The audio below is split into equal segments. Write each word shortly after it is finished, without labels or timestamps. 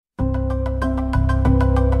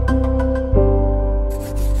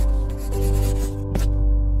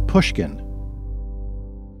Pushkin.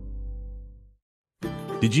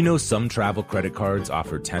 Did you know some travel credit cards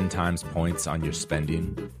offer 10 times points on your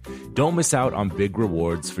spending? Don't miss out on big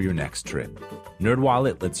rewards for your next trip.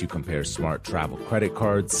 NerdWallet lets you compare smart travel credit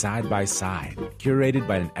cards side by side, curated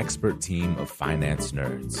by an expert team of finance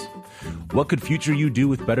nerds. What could future you do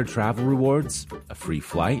with better travel rewards? A free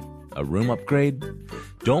flight? A room upgrade?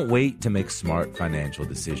 Don't wait to make smart financial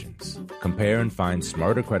decisions. Compare and find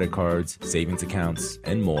smarter credit cards, savings accounts,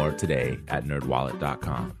 and more today at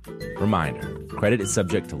nerdwallet.com. Reminder, credit is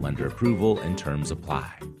subject to lender approval and terms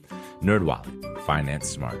apply. NerdWallet, finance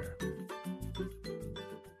smarter.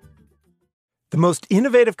 The most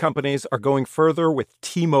innovative companies are going further with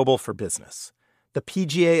T-Mobile for Business. The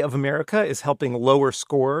PGA of America is helping lower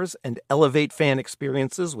scores and elevate fan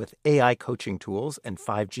experiences with AI coaching tools and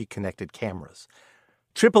 5G connected cameras.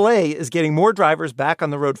 AAA is getting more drivers back on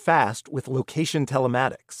the road fast with location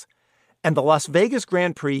telematics. And the Las Vegas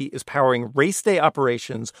Grand Prix is powering race day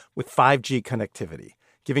operations with 5G connectivity,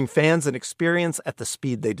 giving fans an experience at the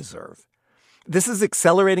speed they deserve. This is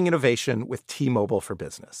accelerating innovation with T-Mobile for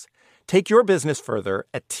Business. Take your business further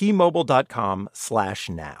at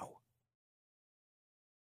T-Mobile.com/now.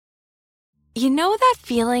 You know that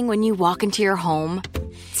feeling when you walk into your home,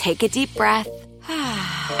 take a deep breath,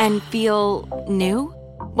 and feel new?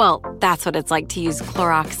 Well, that's what it's like to use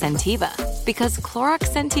Clorox Scentiva. Because Clorox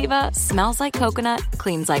Scentiva smells like coconut,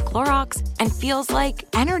 cleans like Clorox, and feels like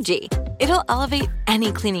energy. It'll elevate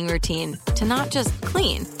any cleaning routine to not just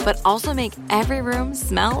clean, but also make every room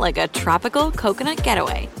smell like a tropical coconut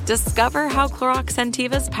getaway. Discover how Clorox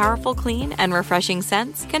Scentiva's powerful clean and refreshing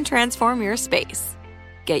scents can transform your space.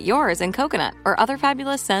 Get yours in coconut or other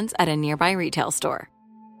fabulous scents at a nearby retail store.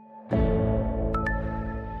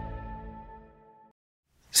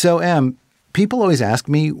 So, Em, people always ask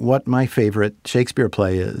me what my favorite Shakespeare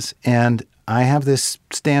play is, and I have this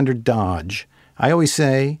standard dodge. I always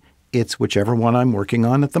say it's whichever one I'm working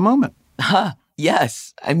on at the moment.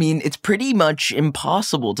 Yes. I mean, it's pretty much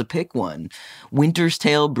impossible to pick one. Winter's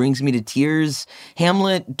Tale brings me to tears.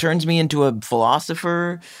 Hamlet turns me into a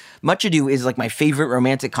philosopher. Much Ado is like my favorite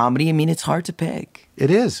romantic comedy. I mean, it's hard to pick. It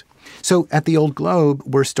is. So at the Old Globe,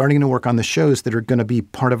 we're starting to work on the shows that are going to be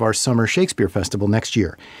part of our Summer Shakespeare Festival next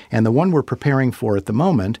year. And the one we're preparing for at the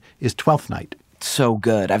moment is Twelfth Night. So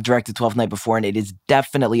good. I've directed Twelfth Night before, and it is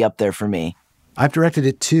definitely up there for me. I've directed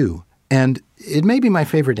it too, and it may be my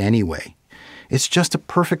favorite anyway. It's just a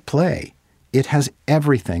perfect play. It has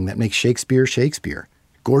everything that makes Shakespeare Shakespeare.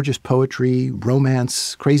 Gorgeous poetry,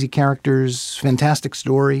 romance, crazy characters, fantastic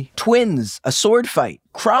story. Twins, a sword fight,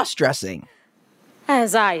 cross-dressing.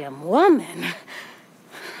 As I am woman,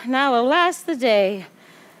 now alas the day,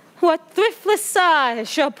 what thriftless sighs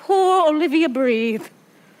shall poor Olivia breathe?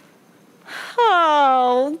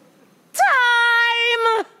 Oh,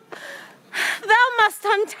 time! Thou must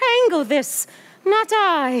untangle this, not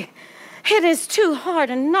I. It is too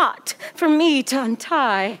hard a knot for me to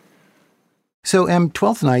untie. So,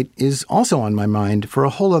 Twelfth Night is also on my mind for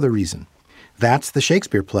a whole other reason. That's the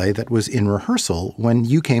Shakespeare play that was in rehearsal when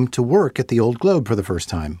you came to work at the Old Globe for the first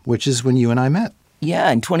time, which is when you and I met.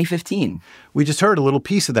 Yeah, in 2015. We just heard a little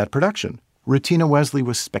piece of that production. Rutina Wesley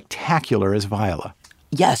was spectacular as Viola.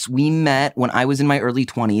 Yes, we met when I was in my early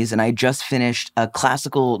 20s, and I just finished a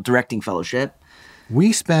classical directing fellowship.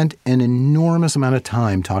 We spent an enormous amount of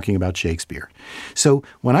time talking about Shakespeare. So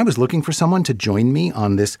when I was looking for someone to join me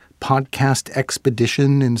on this podcast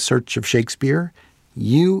expedition in search of Shakespeare,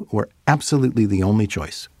 you were absolutely the only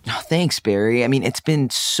choice. Oh, thanks, Barry. I mean, it's been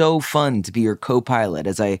so fun to be your co-pilot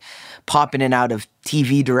as I pop in and out of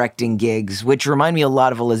TV directing gigs, which remind me a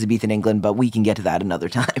lot of Elizabethan England, but we can get to that another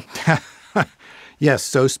time. Yes,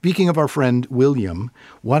 so speaking of our friend William,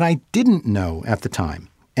 what I didn't know at the time,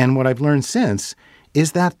 and what I've learned since,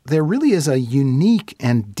 is that there really is a unique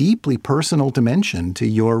and deeply personal dimension to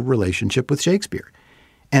your relationship with Shakespeare.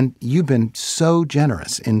 And you've been so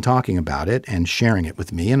generous in talking about it and sharing it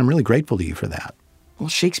with me, and I'm really grateful to you for that. Well,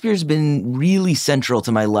 Shakespeare's been really central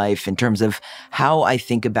to my life in terms of how I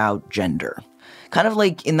think about gender. Kind of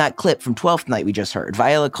like in that clip from Twelfth Night we just heard.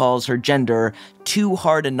 Viola calls her gender too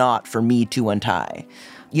hard a knot for me to untie.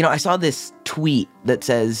 You know, I saw this tweet that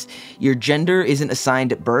says, your gender isn't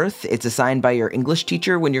assigned at birth, it's assigned by your English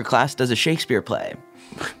teacher when your class does a Shakespeare play.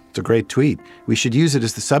 It's a great tweet. We should use it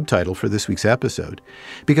as the subtitle for this week's episode.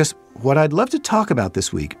 Because what I'd love to talk about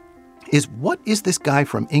this week is what is this guy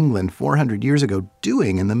from England 400 years ago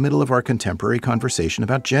doing in the middle of our contemporary conversation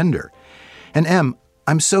about gender? And Em,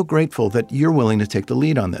 I'm so grateful that you're willing to take the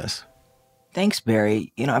lead on this. Thanks,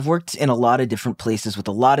 Barry. I've worked in a lot of different places with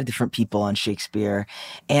a lot of different people on Shakespeare.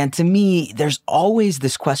 And to me, there's always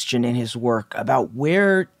this question in his work about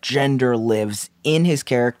where gender lives in his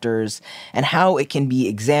characters and how it can be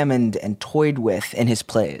examined and toyed with in his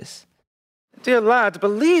plays. Dear lad,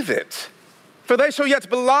 believe it. For they shall yet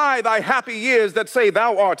belie thy happy years that say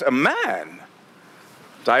thou art a man.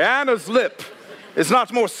 Diana's lip is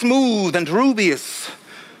not more smooth and rubious.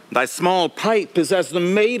 Thy small pipe is as the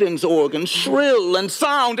maiden's organ, shrill and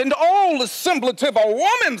sound, and all the semblative a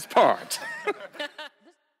woman's part.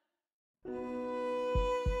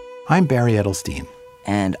 I'm Barry Edelstein.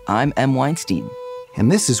 And I'm M. Weinstein.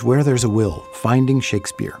 And this is Where There's a Will, Finding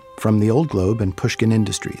Shakespeare, from the Old Globe and Pushkin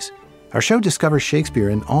Industries. Our show discovers Shakespeare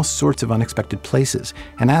in all sorts of unexpected places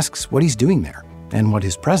and asks what he's doing there and what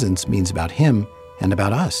his presence means about him and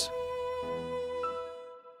about us.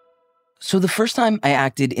 So the first time I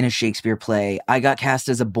acted in a Shakespeare play, I got cast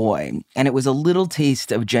as a boy, and it was a little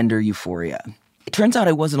taste of gender euphoria. It turns out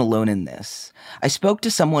I wasn't alone in this. I spoke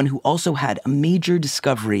to someone who also had a major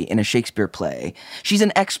discovery in a Shakespeare play. She's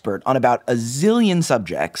an expert on about a zillion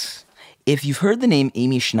subjects. If you've heard the name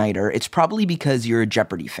Amy Schneider, it's probably because you're a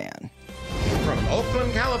Jeopardy fan. From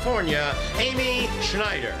Oakland, California, Amy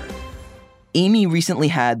Schneider. Amy recently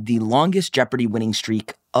had the longest Jeopardy winning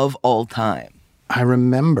streak of all time. I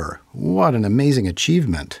remember. What an amazing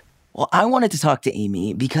achievement. Well, I wanted to talk to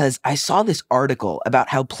Amy because I saw this article about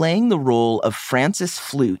how playing the role of Frances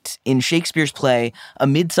Flute in Shakespeare's play A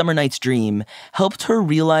Midsummer Night's Dream helped her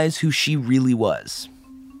realize who she really was.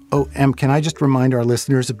 Oh, Em, can I just remind our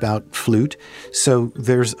listeners about Flute? So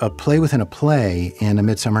there's a play within a play in A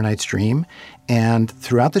Midsummer Night's Dream, and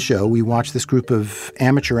throughout the show, we watch this group of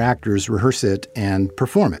amateur actors rehearse it and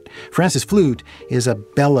perform it. Francis Flute is a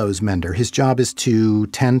bellows mender. His job is to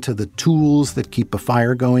tend to the tools that keep a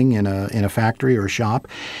fire going in a factory or a shop.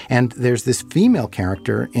 And there's this female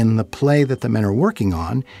character in the play that the men are working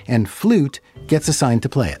on, and Flute gets assigned to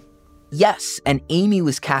play it. Yes, and Amy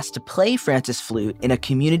was cast to play Frances Flute in a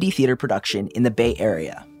community theater production in the Bay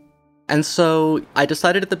Area. And so I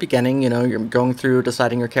decided at the beginning, you're going through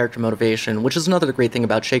deciding your character motivation, which is another great thing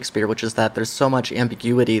about Shakespeare, which is that there's so much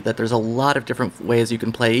ambiguity that there's a lot of different ways you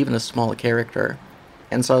can play even a small character.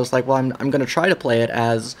 And so I was like, well, I'm going to try to play it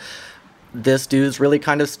as this dude's really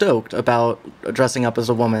kind of stoked about dressing up as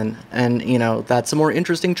a woman. And, that's a more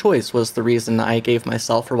interesting choice was the reason I gave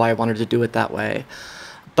myself for why I wanted to do it that way.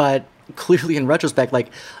 But clearly, in retrospect,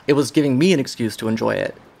 it was giving me an excuse to enjoy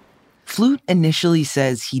it. Flute initially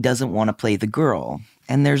says he doesn't want to play the girl,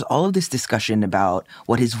 and there's all of this discussion about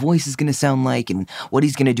what his voice is going to sound like and what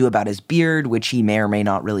he's going to do about his beard, which he may or may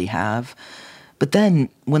not really have. But then,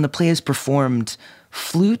 when the play is performed,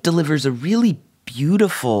 Flute delivers a really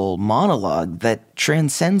beautiful monologue that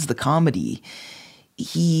transcends the comedy.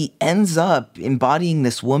 He ends up embodying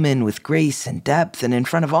this woman with grace and depth, and in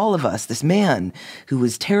front of all of us, this man who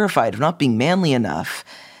was terrified of not being manly enough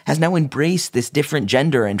has now embraced this different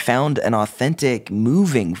gender and found an authentic,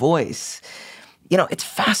 moving voice. It's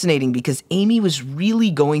fascinating because Amy was really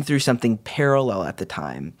going through something parallel at the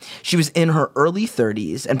time. She was in her early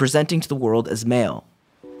 30s and presenting to the world as male.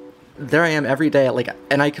 There I am every day,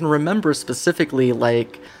 and I can remember specifically,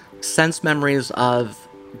 sense memories of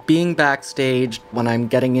being backstage when I'm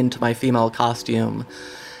getting into my female costume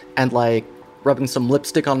and rubbing some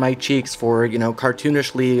lipstick on my cheeks for,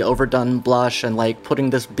 cartoonishly overdone blush and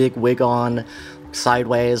putting this big wig on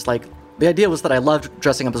sideways. The idea was that I loved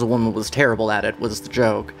dressing up as a woman, but was terrible at it, was the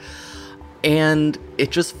joke. And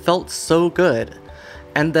it just felt so good.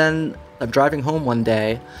 And then I'm driving home one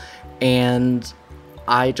day and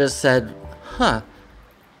I just said, I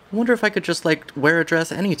wonder if I could just wear a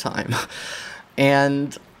dress anytime.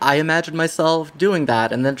 And I imagined myself doing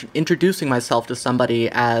that and then introducing myself to somebody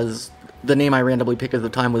as the name I randomly picked at the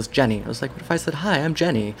time was Jenny. I was like, what if I said, hi, I'm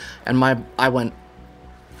Jenny? And I went,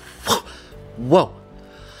 whoa.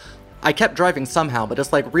 I kept driving somehow, but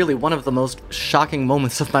it's really one of the most shocking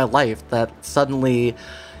moments of my life that suddenly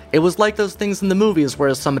it was like those things in the movies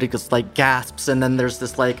where somebody just gasps and then there's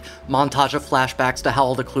this montage of flashbacks to how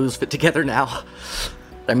all the clues fit together now.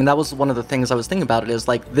 I mean, that was one of the things I was thinking about it is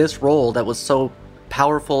this role that was so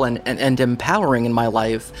powerful and empowering in my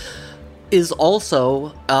life is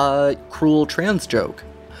also a cruel trans joke.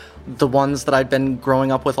 The ones that I'd been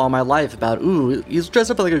growing up with all my life about, ooh, he's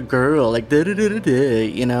dressed up like a girl,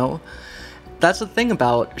 da-da-da-da-da, That's the thing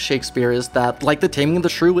about Shakespeare is that, The Taming of the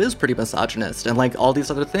Shrew is pretty misogynist, and all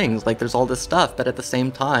these other things, there's all this stuff, but at the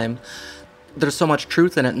same time, there's so much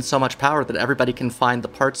truth in it and so much power that everybody can find the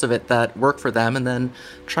parts of it that work for them and then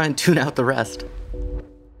try and tune out the rest.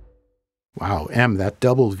 Wow, Em, that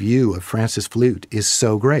double view of Francis Flute is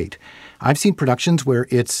so great. I've seen productions where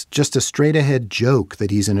it's just a straight-ahead joke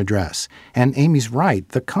that he's in a dress. And Amy's right.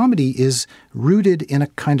 The comedy is rooted in a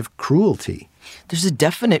kind of cruelty. There's a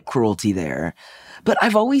definite cruelty there. But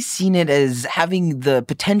I've always seen it as having the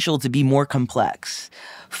potential to be more complex.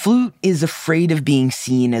 Flute is afraid of being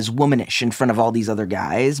seen as womanish in front of all these other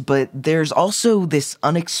guys, but there's also this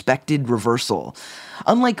unexpected reversal.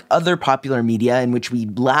 Unlike other popular media in which we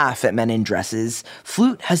laugh at men in dresses,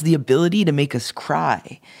 Flute has the ability to make us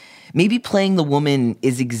cry. Maybe playing the woman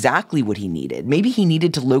is exactly what he needed. Maybe he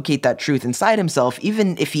needed to locate that truth inside himself,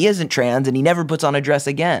 even if he isn't trans and he never puts on a dress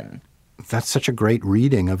again. That's such a great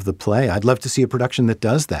reading of the play. I'd love to see a production that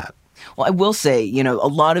does that. Well, I will say, a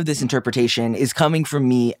lot of this interpretation is coming from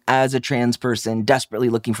me as a trans person desperately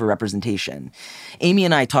looking for representation. Amy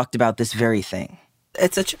and I talked about this very thing.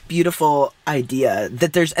 It's such a beautiful idea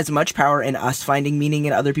that there's as much power in us finding meaning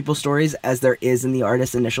in other people's stories as there is in the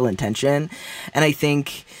artist's initial intention. And I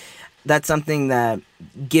think that's something that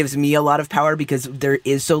gives me a lot of power because there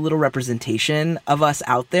is so little representation of us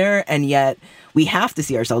out there, and yet we have to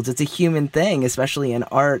see ourselves. It's a human thing, especially in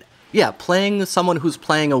art. Yeah, playing someone who's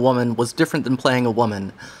playing a woman was different than playing a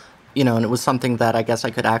woman, and it was something that I guess I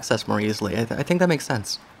could access more easily. I think that makes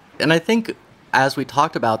sense. And I think, as we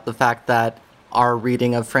talked about, the fact that our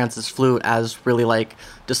reading of Francis Flute as really like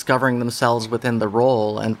discovering themselves within the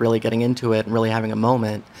role and really getting into it and really having a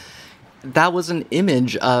moment, that was an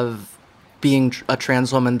image of being a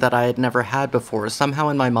trans woman that I had never had before. Somehow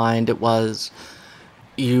in my mind it was,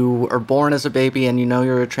 you are born as a baby and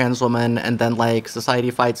you're a trans woman, and then like society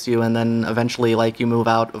fights you, and then eventually like you move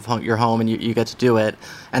out of your home and you get to do it.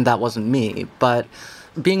 And that wasn't me. But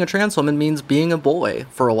being a trans woman means being a boy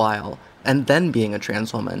for a while and then being a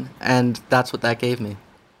trans woman. And that's what that gave me.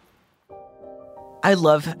 I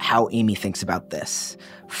love how Amy thinks about this.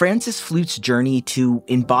 Francis Flute's journey to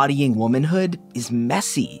embodying womanhood is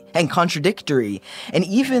messy and contradictory, and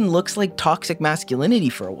even looks like toxic masculinity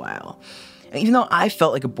for a while. Even though I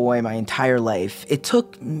felt like a boy my entire life, it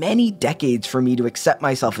took many decades for me to accept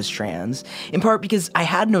myself as trans, in part because I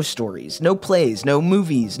had no stories, no plays, no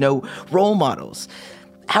movies, no role models.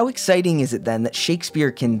 How exciting is it then that Shakespeare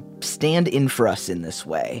can stand in for us in this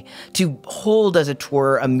way, to hold, as it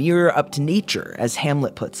were, a mirror up to nature, as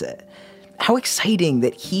Hamlet puts it? How exciting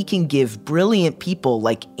that he can give brilliant people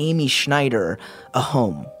like Amy Schneider a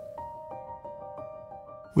home.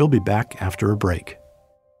 We'll be back after a break.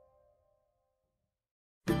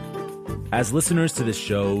 As listeners to this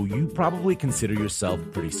show, you probably consider yourself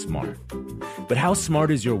pretty smart. But how smart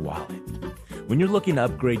is your wallet? When you're looking to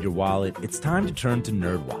upgrade your wallet, it's time to turn to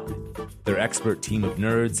NerdWallet. Their expert team of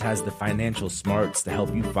nerds has the financial smarts to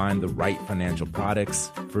help you find the right financial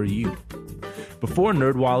products for you. Before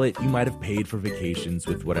NerdWallet, you might have paid for vacations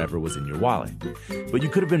with whatever was in your wallet. But you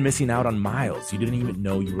could have been missing out on miles you didn't even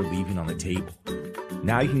know you were leaving on the table.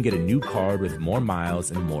 Now you can get a new card with more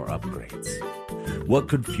miles and more upgrades. What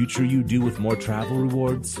could future you do with more travel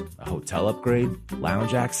rewards? A hotel upgrade?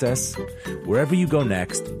 Lounge access? Wherever you go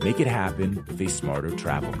next, make it happen with a smarter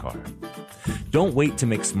travel card. Don't wait to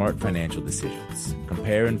make smart financial decisions.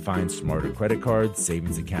 Compare and find smarter credit cards,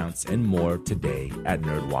 savings accounts, and more today at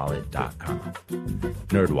nerdwallet.com.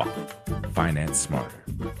 NerdWallet. Finance smarter.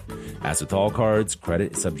 As with all cards,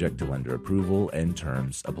 credit is subject to lender approval and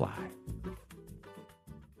terms apply.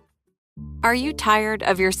 Are you tired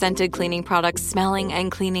of your scented cleaning products smelling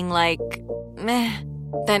and cleaning like meh?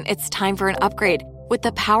 Then it's time for an upgrade with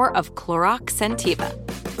the power of Clorox Scentiva.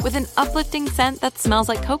 With an uplifting scent that smells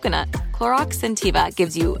like coconut, Clorox Scentiva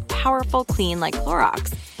gives you powerful clean like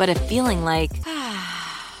Clorox, but a feeling like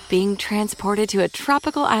being transported to a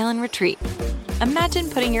tropical island retreat. Imagine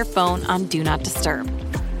putting your phone on Do Not Disturb,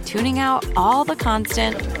 tuning out all the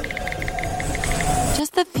constant,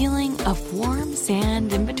 just the feeling of warm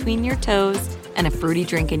sand in between your toes and a fruity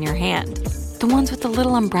drink in your hand. The ones with the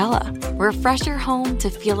little umbrella. Refresh your home to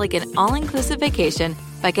feel like an all-inclusive vacation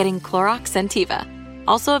by getting Clorox Scentiva.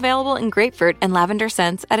 Also available in grapefruit and lavender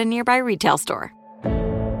scents at a nearby retail store.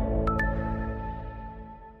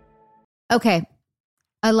 Okay.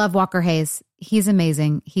 I love Walker Hayes. He's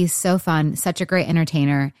amazing. He's so fun, such a great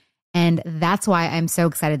entertainer. And that's why I'm so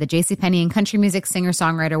excited that JCPenney and country music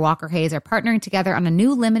singer-songwriter Walker Hayes are partnering together on a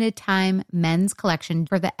new limited-time men's collection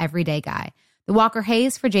for the everyday guy. The Walker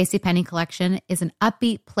Hayes for JCPenney collection is an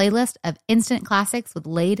upbeat playlist of instant classics with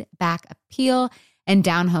laid-back appeal and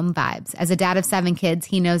down-home vibes. As a dad of 7 kids,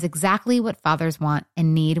 he knows exactly what fathers want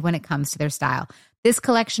and need when it comes to their style. This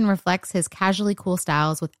collection reflects his casually cool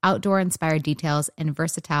styles with outdoor-inspired details and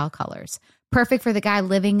versatile colors. Perfect for the guy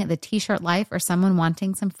living the t-shirt life or someone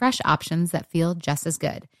wanting some fresh options that feel just as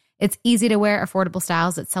good. It's easy to wear, affordable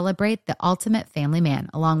styles that celebrate the ultimate family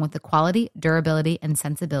man, along with the quality, durability, and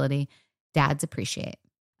sensibility dads appreciate.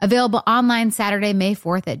 Available online Saturday, May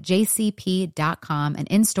 4th at jcp.com and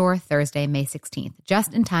in-store Thursday, May 16th,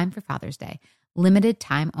 just in time for Father's Day. Limited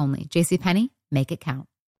time only. JCPenney, make it count.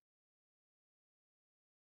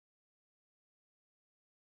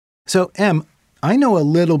 So, Em, I know a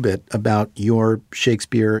little bit about your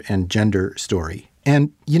Shakespeare and gender story.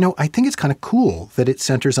 And, I think it's kind of cool that it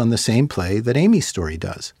centers on the same play that Amy's story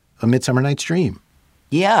does, A Midsummer Night's Dream.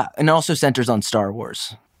 Yeah, and it also centers on Star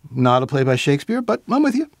Wars. Not a play by Shakespeare, but I'm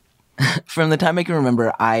with you. From the time I can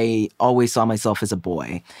remember, I always saw myself as a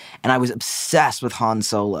boy, and I was obsessed with Han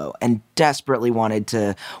Solo and desperately wanted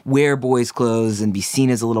to wear boys' clothes and be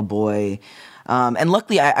seen as a little boy. And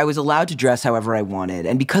luckily, I was allowed to dress however I wanted,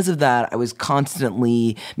 and because of that, I was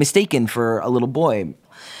constantly mistaken for a little boy.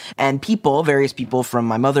 And various people, from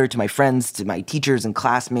my mother to my friends to my teachers and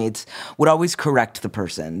classmates, would always correct the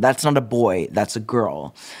person. That's not a boy, that's a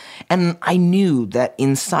girl. And I knew that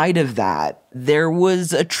inside of that, there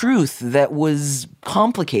was a truth that was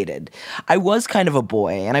complicated. I was kind of a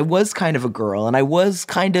boy, and I was kind of a girl, and I was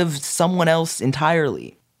kind of someone else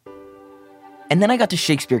entirely. And then I got to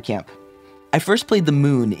Shakespeare camp. I first played the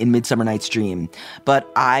moon in Midsummer Night's Dream, but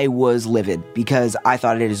I was livid because I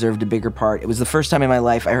thought I deserved a bigger part. It was the first time in my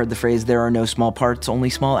life I heard the phrase, "There are no small parts, only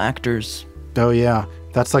small actors." Oh, yeah.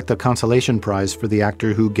 That's like the consolation prize for the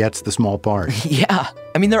actor who gets the small part. Yeah.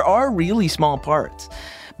 I mean, there are really small parts,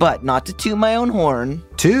 but not to toot my own horn.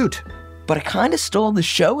 Toot! But I kind of stole the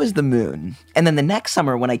show as the moon. And then the next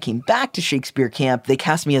summer when I came back to Shakespeare camp, they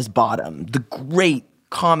cast me as Bottom, the great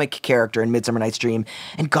comic character in Midsummer Night's Dream,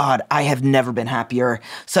 and God, I have never been happier.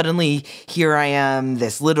 Suddenly, here I am,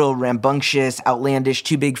 this little rambunctious, outlandish,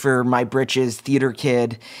 too big for my britches theater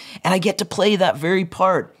kid, and I get to play that very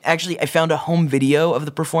part. Actually, I found a home video of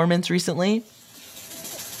the performance recently.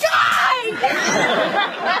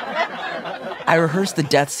 I rehearsed the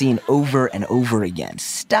death scene over and over again,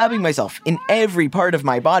 stabbing myself in every part of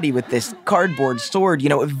my body with this cardboard sword,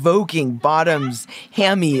 evoking Bottom's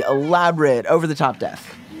hammy, elaborate, over-the-top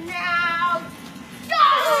death. Now, go!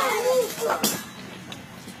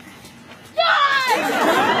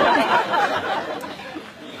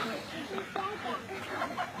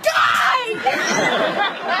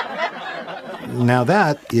 Now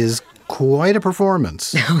that is quite a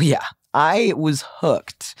performance. Oh, yeah. I was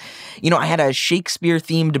hooked. I had a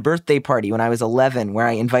Shakespeare-themed birthday party when I was 11 where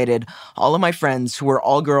I invited all of my friends who were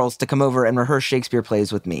all girls to come over and rehearse Shakespeare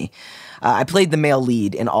plays with me. I played the male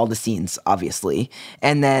lead in all the scenes, obviously.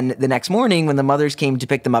 And then the next morning, when the mothers came to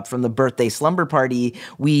pick them up from the birthday slumber party,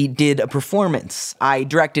 we did a performance. I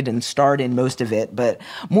directed and starred in most of it, but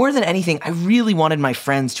more than anything, I really wanted my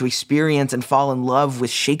friends to experience and fall in love with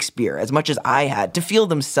Shakespeare as much as I had, to feel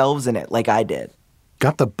themselves in it like I did.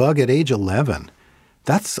 Got the bug at age 11.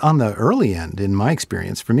 That's on the early end, in my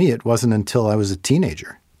experience. For me, it wasn't until I was a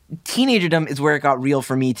teenager. Teenagerdom is where it got real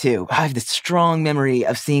for me, too. I have this strong memory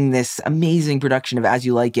of seeing this amazing production of As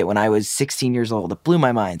You Like It when I was 16 years old. It blew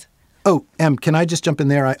my mind. Oh, Em, can I just jump in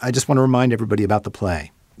there? I just want to remind everybody about the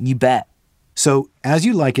play. You bet. So, As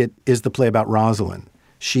You Like It is the play about Rosalind.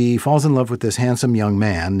 She falls in love with this handsome young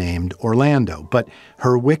man named Orlando, but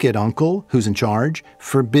her wicked uncle, who's in charge,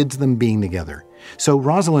 forbids them being together. So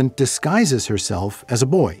Rosalind disguises herself as a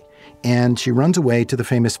boy, and she runs away to the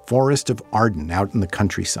famous Forest of Arden out in the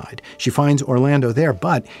countryside. She finds Orlando there,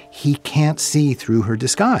 but he can't see through her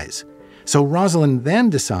disguise. So Rosalind then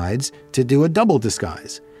decides to do a double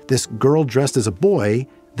disguise. This girl dressed as a boy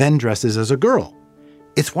then dresses as a girl.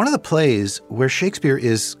 It's one of the plays where Shakespeare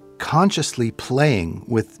is consciously playing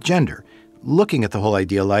with gender, looking at the whole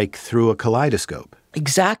idea like through a kaleidoscope.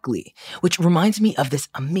 Exactly. Which reminds me of this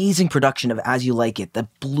amazing production of As You Like It that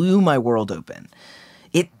blew my world open.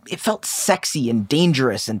 It felt sexy and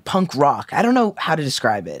dangerous and punk rock. I don't know how to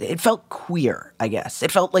describe it. It felt queer, I guess.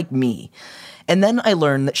 It felt like me. And then I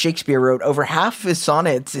learned that Shakespeare wrote over half of his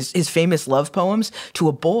sonnets, his famous love poems, to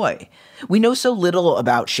a boy. We know so little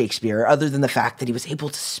about Shakespeare other than the fact that he was able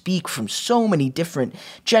to speak from so many different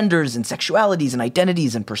genders and sexualities and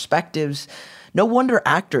identities and perspectives. No wonder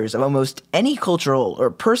actors of almost any cultural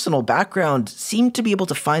or personal background seem to be able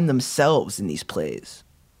to find themselves in these plays.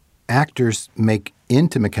 Actors make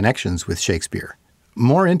intimate connections with Shakespeare.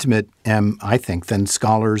 More intimate, I think, than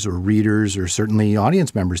scholars or readers or certainly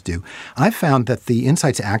audience members do. I've found that the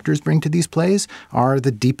insights actors bring to these plays are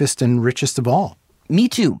the deepest and richest of all. Me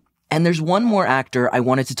too. And there's one more actor I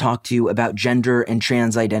wanted to talk to about gender and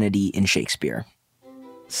trans identity in Shakespeare.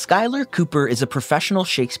 Skylar Cooper is a professional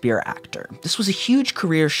Shakespeare actor. This was a huge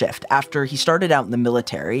career shift after he started out in the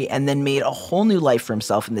military and then made a whole new life for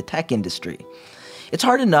himself in the tech industry. It's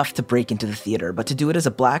hard enough to break into the theater, but to do it as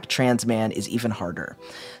a Black trans man is even harder.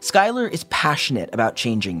 Skylar is passionate about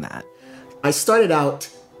changing that. I started out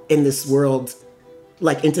in this world,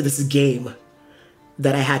 like into this game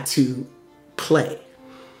that I had to play.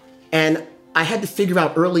 And I had to figure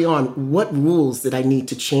out early on what rules did I need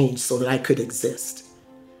to change so that I could exist.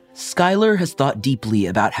 Skylar has thought deeply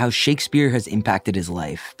about how Shakespeare has impacted his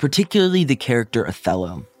life, particularly the character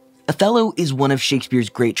Othello. Othello is one of Shakespeare's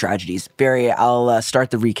great tragedies. Barry, I'll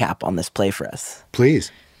start the recap on this play for us.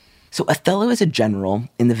 Please. So Othello is a general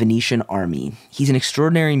in the Venetian army. He's an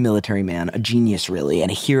extraordinary military man, a genius really, and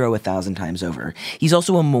a hero 1,000 times over. He's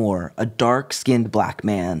also a Moor, a dark-skinned Black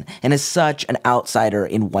man, and as such, an outsider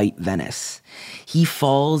in white Venice. He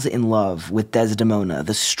falls in love with Desdemona,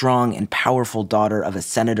 the strong and powerful daughter of a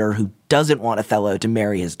senator who doesn't want Othello to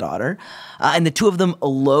marry his daughter. And the two of them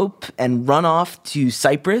elope and run off to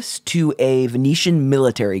Cyprus to a Venetian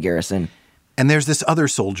military garrison. And there's this other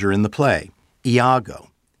soldier in the play, Iago.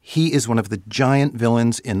 He is one of the giant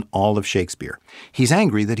villains in all of Shakespeare. He's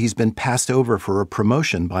angry that he's been passed over for a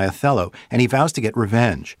promotion by Othello, and he vows to get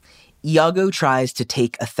revenge. Iago tries to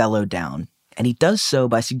take Othello down, and he does so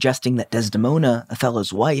by suggesting that Desdemona,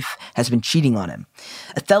 Othello's wife, has been cheating on him.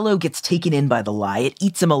 Othello gets taken in by the lie. It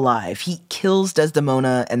eats him alive. He kills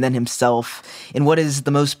Desdemona and then himself in what is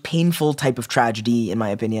the most painful type of tragedy, in my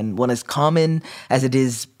opinion, one as common as it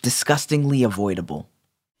is disgustingly avoidable.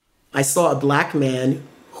 I saw a Black man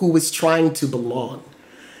who was trying to belong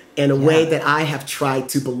in a way that I have tried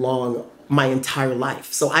to belong my entire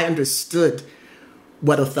life. So I understood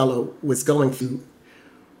what Othello was going through.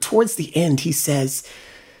 Towards the end, he says,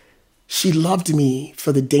 "She loved me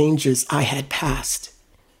for the dangers I had passed,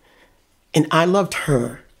 and I loved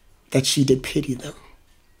her that she did pity them."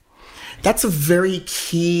 That's a very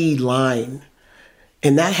key line,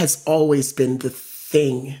 and that has always been the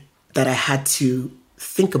thing that I had to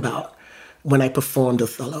think about when I performed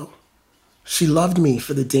Othello. She loved me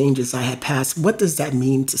for the dangers I had passed. What does that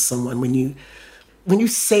mean to someone when you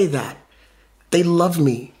say that? They love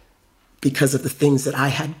me because of the things that I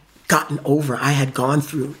had gotten over, I had gone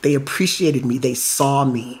through. They appreciated me. They saw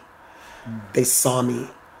me. They saw me.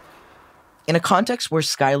 In a context where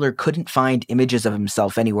Skylar couldn't find images of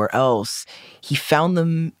himself anywhere else, he found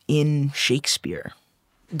them in Shakespeare.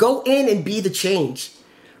 Go in and be the change.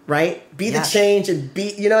 Right? Be the change and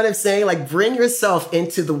be, you know what I'm saying? Like, bring yourself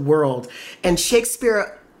into the world. And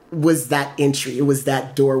Shakespeare was that entry. It was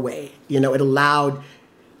that doorway. You know, it allowed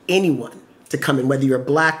anyone to come in, whether you're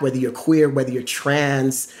Black, whether you're queer, whether you're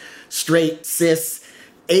trans, straight, cis,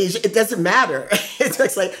 Asian, it doesn't matter.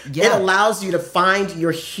 It's like, it allows you to find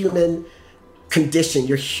your human condition,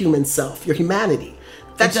 your human self, your humanity.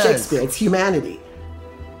 That's Shakespeare. It's humanity.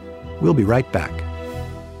 We'll be right back.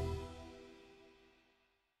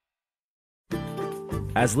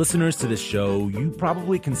 As listeners to this show, you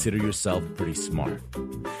probably consider yourself pretty smart.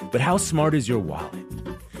 But how smart is your wallet?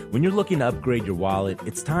 When you're looking to upgrade your wallet,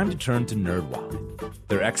 it's time to turn to NerdWallet.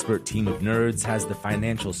 Their expert team of nerds has the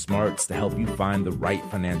financial smarts to help you find the right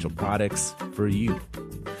financial products for you.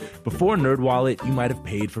 Before NerdWallet, you might have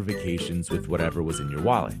paid for vacations with whatever was in your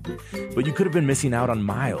wallet. But you could have been missing out on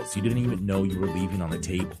miles you didn't even know you were leaving on the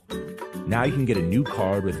table. Now you can get a new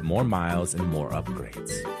card with more miles and more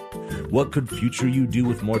upgrades. What could future you do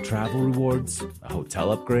with more travel rewards? A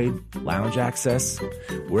hotel upgrade? Lounge access?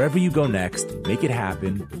 Wherever you go next, make it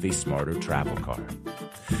happen with a smarter travel card.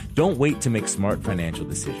 Don't wait to make smart financial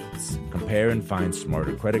decisions. Compare and find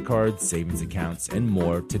smarter credit cards, savings accounts, and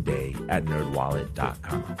more today at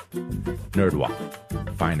nerdwallet.com.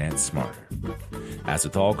 NerdWallet. Finance smarter. As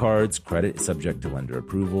with all cards, credit is subject to lender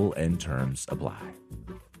approval and terms apply.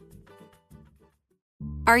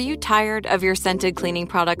 Are you tired of your scented cleaning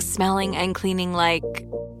products smelling and cleaning like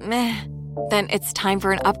meh? Then it's time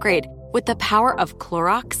for an upgrade with the power of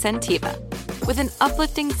Clorox Scentiva. With an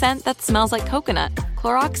uplifting scent that smells like coconut,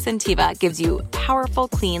 Clorox Scentiva gives you powerful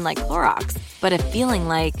clean like Clorox, but a feeling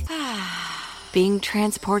like being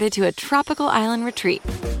transported to a tropical island retreat.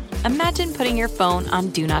 Imagine putting your phone on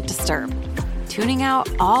Do Not Disturb, tuning out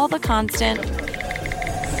all the constant,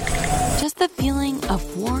 just the feeling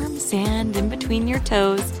of warm sand in between your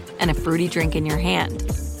toes and a fruity drink in your hand.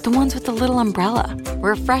 The ones with the little umbrella.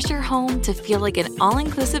 Refresh your home to feel like an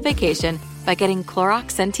all-inclusive vacation by getting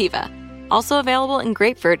Clorox Scentiva. Also available in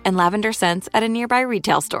grapefruit and lavender scents at a nearby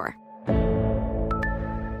retail store.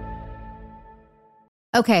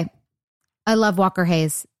 Okay. I love Walker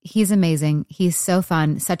Hayes. He's amazing. He's so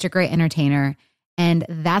fun, such a great entertainer. And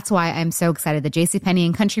that's why I'm so excited that JCPenney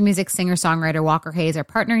and country music singer-songwriter Walker Hayes are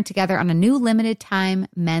partnering together on a new limited-time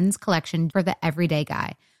men's collection for the everyday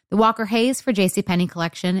guy. The Walker Hayes for JCPenney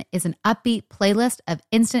collection is an upbeat playlist of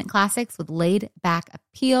instant classics with laid-back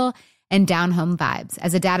appeal and down-home vibes.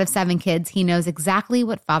 As a dad of 7 kids, he knows exactly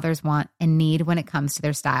what fathers want and need when it comes to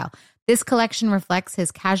their style. This collection reflects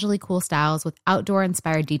his casually cool styles with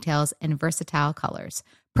outdoor-inspired details and versatile colors.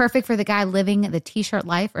 Perfect for the guy living the t-shirt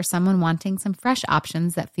life or someone wanting some fresh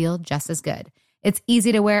options that feel just as good. It's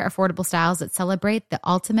easy to wear, affordable styles that celebrate the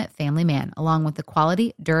ultimate family man, along with the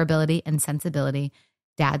quality, durability, and sensibility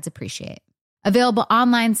dads appreciate. Available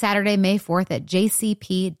online Saturday, May 4th at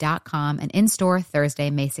jcp.com and in-store Thursday,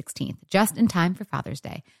 May 16th, just in time for Father's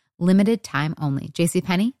Day. Limited time only.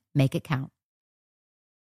 JCPenney, make it count.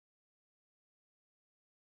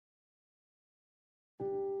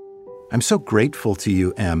 I'm so grateful to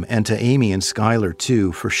you, Em, and to Amy and Skylar,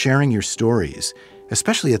 too, for sharing your stories,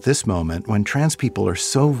 especially at this moment when trans people are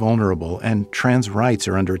so vulnerable and trans rights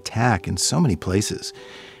are under attack in so many places.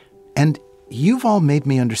 And you've all made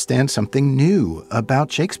me understand something new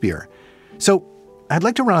about Shakespeare. So I'd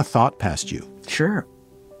like to run a thought past you. Sure.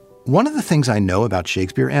 One of the things I know about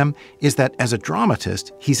Shakespeare, Em, is that as a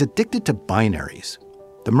dramatist, he's addicted to binaries.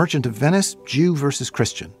 The Merchant of Venice, Jew versus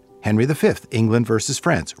Christian. Henry V, England versus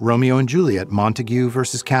France. Romeo and Juliet, Montague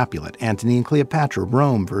versus Capulet. Antony and Cleopatra,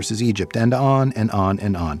 Rome versus Egypt, and on and on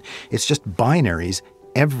and on. It's just binaries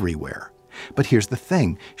everywhere. But here's the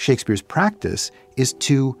thing. Shakespeare's practice is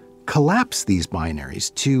to collapse these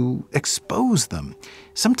binaries, to expose them.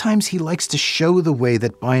 Sometimes he likes to show the way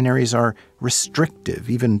that binaries are restrictive,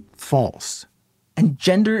 even false. And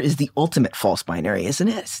gender is the ultimate false binary, isn't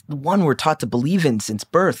it? It's the one we're taught to believe in since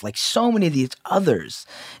birth, like so many of these others.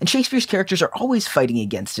 And Shakespeare's characters are always fighting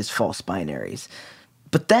against his false binaries.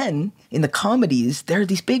 But then, in the comedies, there are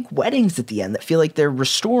these big weddings at the end that feel like they're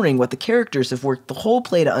restoring what the characters have worked the whole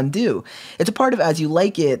play to undo. It's a part of As You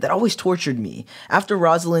Like It that always tortured me. After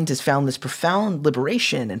Rosalind has found this profound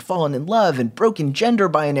liberation and fallen in love and broken gender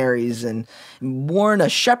binaries and worn a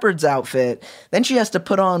shepherd's outfit, then she has to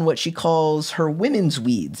put on what she calls her women's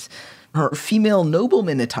weeds, her female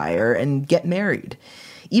nobleman attire, and get married.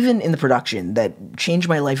 Even in the production that changed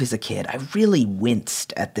my life as a kid, I really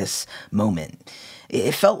winced at this moment.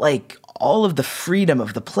 It felt like all of the freedom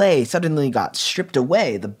of the play suddenly got stripped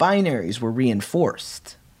away. The binaries were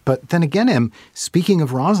reinforced. But then again, Em, speaking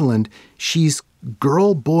of Rosalind, she's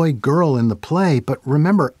girl, boy, girl in the play. But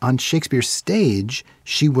remember, on Shakespeare's stage,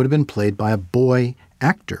 she would have been played by a boy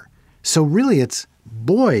actor. So really, it's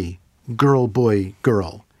boy, girl,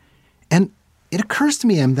 girl. And it occurs to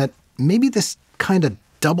me, Em, that maybe this kind of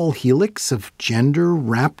double helix of gender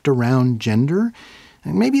wrapped around gender,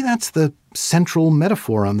 and maybe that's the central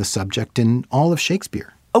metaphor on the subject in all of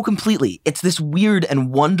Shakespeare. Oh, completely. It's this weird and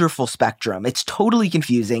wonderful spectrum. It's totally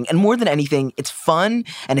confusing, and more than anything, it's fun,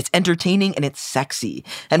 and it's entertaining, and it's sexy.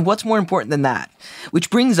 And what's more important than that? Which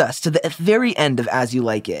brings us to the very end of As You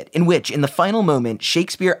Like It, in which, in the final moment,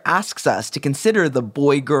 Shakespeare asks us to consider the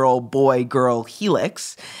boy-girl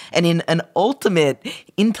helix, and in an ultimate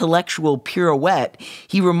intellectual pirouette,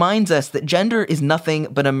 he reminds us that gender is nothing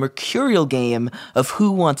but a mercurial game of who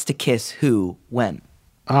wants to kiss who when.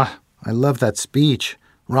 Ah, I love that speech.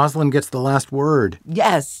 Rosalind gets the last word.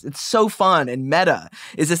 Yes, it's so fun and meta.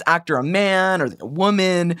 Is this actor a man or a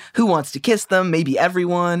woman? Who wants to kiss them? Maybe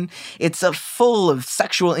everyone. It's full of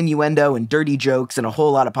sexual innuendo and dirty jokes and a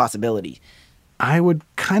whole lot of possibility. I would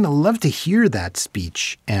kind of love to hear that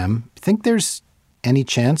speech, Em. Think there's any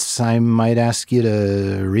chance I might ask you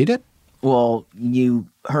to read it? Well, you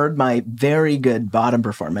heard my very good bottom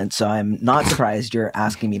performance, so I'm not surprised you're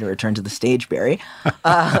asking me to return to the stage, Barry.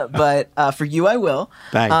 But for you, I will.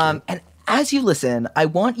 Thank you. And as you listen, I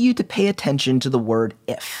want you to pay attention to the word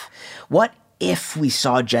if. What if we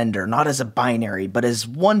saw gender not as a binary, but as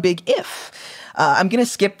one big if? I'm going to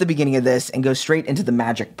skip the beginning of this and go straight into the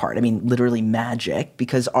magic part. I mean, literally magic,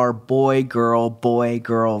 because our boy-girl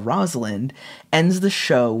Rosalind ends the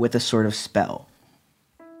show with a sort of spell.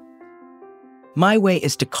 My way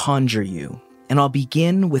is to conjure you, and I'll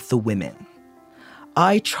begin with the women.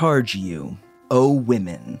 I charge you, O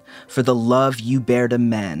women, for the love you bear to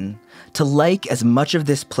men, to like as much of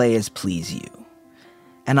this play as please you.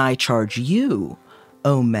 And I charge you,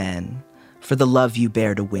 O men, for the love you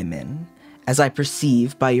bear to women, as I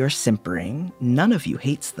perceive by your simpering, none of you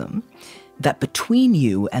hates them, that between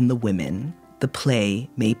you and the women the play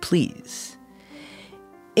may please.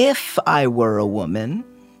 If I were a woman,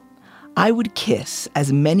 I would kiss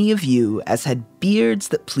as many of you as had beards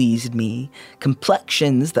that pleased me,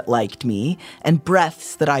 complexions that liked me, and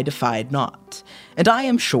breaths that I defied not. And I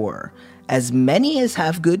am sure, as many as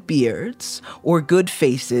have good beards, or good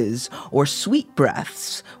faces, or sweet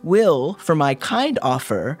breaths, will, for my kind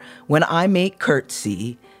offer, when I make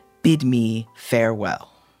curtsy, bid me farewell.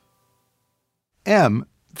 Em,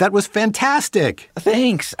 that was fantastic.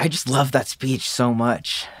 Thanks. I just love that speech so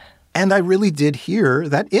much. And I really did hear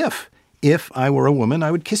that if I were a woman,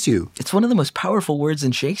 I would kiss you. It's one of the most powerful words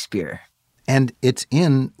in Shakespeare. And it's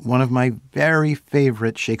in one of my very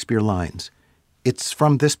favorite Shakespeare lines. It's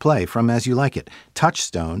from this play, from As You Like It.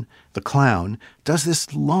 Touchstone, the clown, does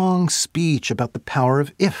this long speech about the power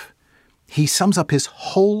of if. He sums up his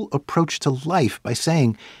whole approach to life by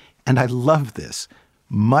saying, and I love this,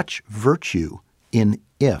 much virtue in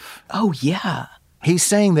if. Oh, yeah. He's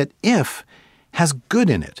saying that if has good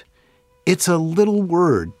in it. It's a little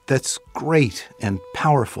word that's great and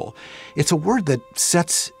powerful. It's a word that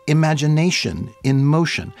sets imagination in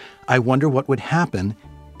motion. I wonder what would happen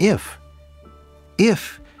if.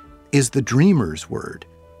 If is the dreamer's word.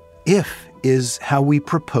 If is how we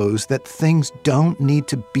propose that things don't need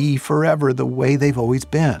to be forever the way they've always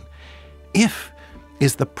been. If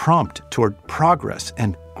is the prompt toward progress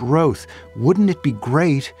and growth. Wouldn't it be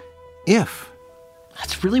great if?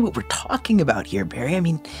 That's really what we're talking about here, Barry. I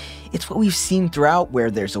mean, it's what we've seen throughout Where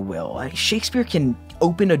There's a Will. Shakespeare can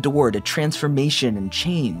open a door to transformation and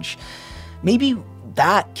change. Maybe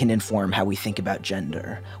that can inform how we think about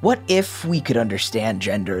gender. What if we could understand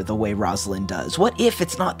gender the way Rosalind does? What if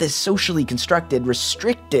it's not this socially constructed,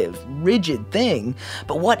 restrictive, rigid thing?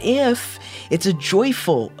 But what if it's a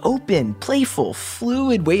joyful, open, playful,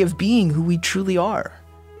 fluid way of being who we truly are?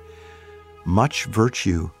 Much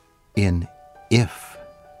virtue in if.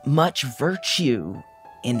 Much virtue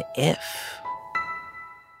in if.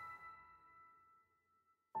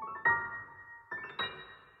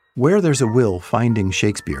 Where There's a Will, Finding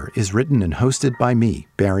Shakespeare is written and hosted by me,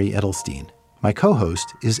 Barry Edelstein. My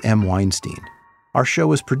co-host is M. Weinstein. Our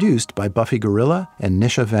show is produced by Buffy Gorilla and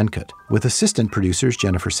Nisha Venkat, with assistant producers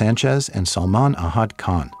Jennifer Sanchez and Salman Ahad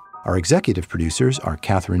Khan. Our executive producers are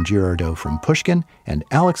Catherine Girardeau from Pushkin and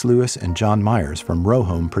Alex Lewis and John Myers from Row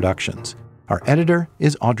Home Productions. Our editor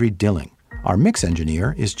is Audrey Dilling. Our mix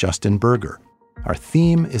engineer is Justin Berger. Our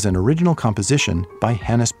theme is an original composition by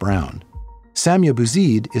Hannes Brown. Samia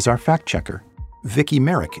Bouzid is our fact-checker. Vicky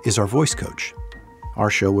Merrick is our voice coach. Our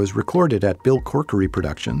show was recorded at Bill Corkery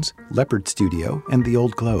Productions, Leopard Studio, and The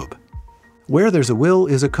Old Globe. Where There's a Will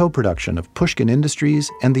is a co-production of Pushkin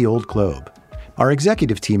Industries and The Old Globe. Our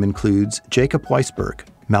executive team includes Jacob Weisberg,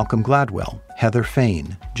 Malcolm Gladwell, Heather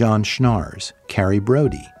Fain, John Schnars, Carrie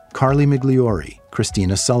Brody, Carly Migliori,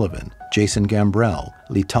 Christina Sullivan, Jason Gambrell,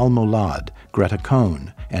 Lital Molad, Greta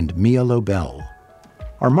Cohn, and Mia Lobel.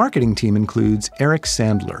 Our marketing team includes Eric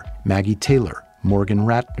Sandler, Maggie Taylor, Morgan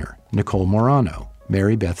Ratner, Nicole Morano,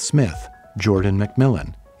 Mary Beth Smith, Jordan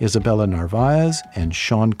McMillan, Isabella Narvaez, and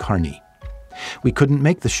Sean Carney. We couldn't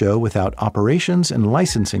make the show without operations and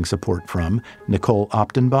licensing support from Nicole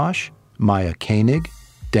Optenbosch, Maya Koenig,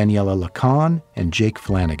 Daniela Lacan, and Jake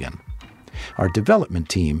Flanagan. Our development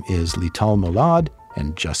team is Lital Molad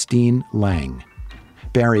and Justine Lang.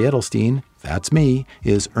 Barry Edelstein, that's me,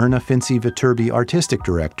 is Erna Fincy-Viterbi Artistic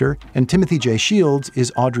Director, and Timothy J. Shields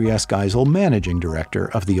is Audrey S. Geisel Managing Director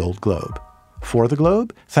of The Old Globe. For The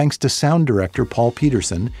Globe, thanks to Sound Director Paul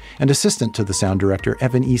Peterson and Assistant to the Sound Director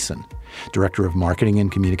Evan Eason, Director of Marketing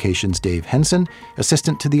and Communications Dave Henson,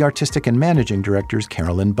 Assistant to the Artistic and Managing Directors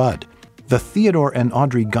Carolyn Budd. The Theodore and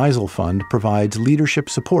Audrey Geisel Fund provides leadership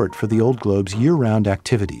support for The Old Globe's year-round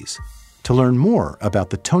activities. To learn more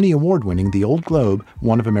about the Tony Award-winning The Old Globe,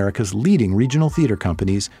 one of America's leading regional theater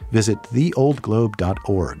companies, visit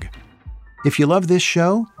theoldglobe.org. If you love this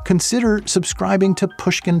show, consider subscribing to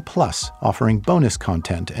Pushkin Plus, offering bonus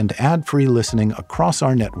content and ad-free listening across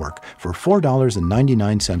our network for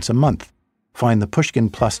 $4.99 a month. Find the Pushkin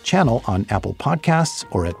Plus channel on Apple Podcasts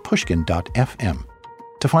or at pushkin.fm.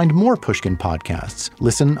 To find more Pushkin podcasts,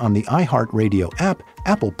 listen on the iHeartRadio app,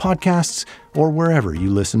 Apple Podcasts, or wherever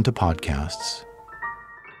you listen to podcasts.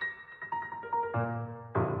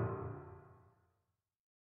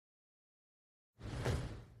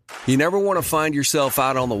 You never want to find yourself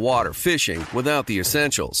out on the water fishing without the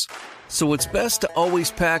essentials. So it's best to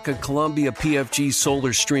always pack a Columbia PFG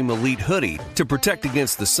Solar Stream Elite hoodie to protect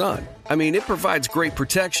against the sun. I mean, it provides great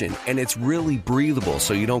protection, and it's really breathable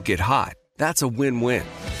so you don't get hot. That's a win-win.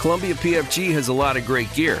 Columbia PFG has a lot of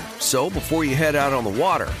great gear, so before you head out on the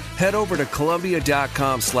water, head over to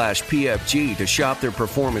Columbia.com/PFG to shop their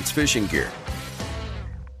performance fishing gear.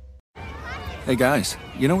 Hey guys,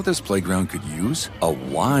 you know what this playground could use? A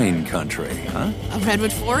wine country, huh? A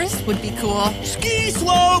redwood forest would be cool. Ski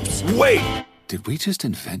slopes! Wait! Did we just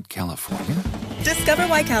invent California? Discover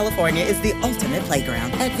why California is the ultimate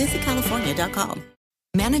playground at visitcalifornia.com.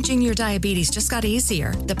 Managing your diabetes just got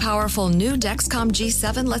easier. The powerful new Dexcom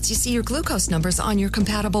G7 lets you see your glucose numbers on your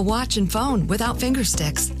compatible watch and phone without finger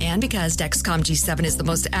sticks. And because Dexcom G7 is the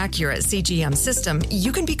most accurate CGM system,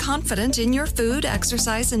 you can be confident in your food,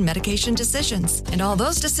 exercise, and medication decisions. And all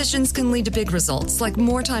those decisions can lead to big results like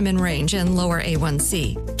more time in range and lower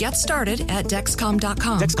A1C. Get started at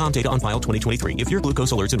Dexcom.com. Dexcom data on file 2023. If your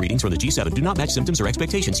glucose alerts and readings from the G7 do not match symptoms or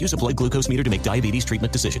expectations, use a blood glucose meter to make diabetes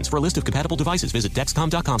treatment decisions. For a list of compatible devices, visit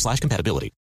Dexcom.com/compatibility.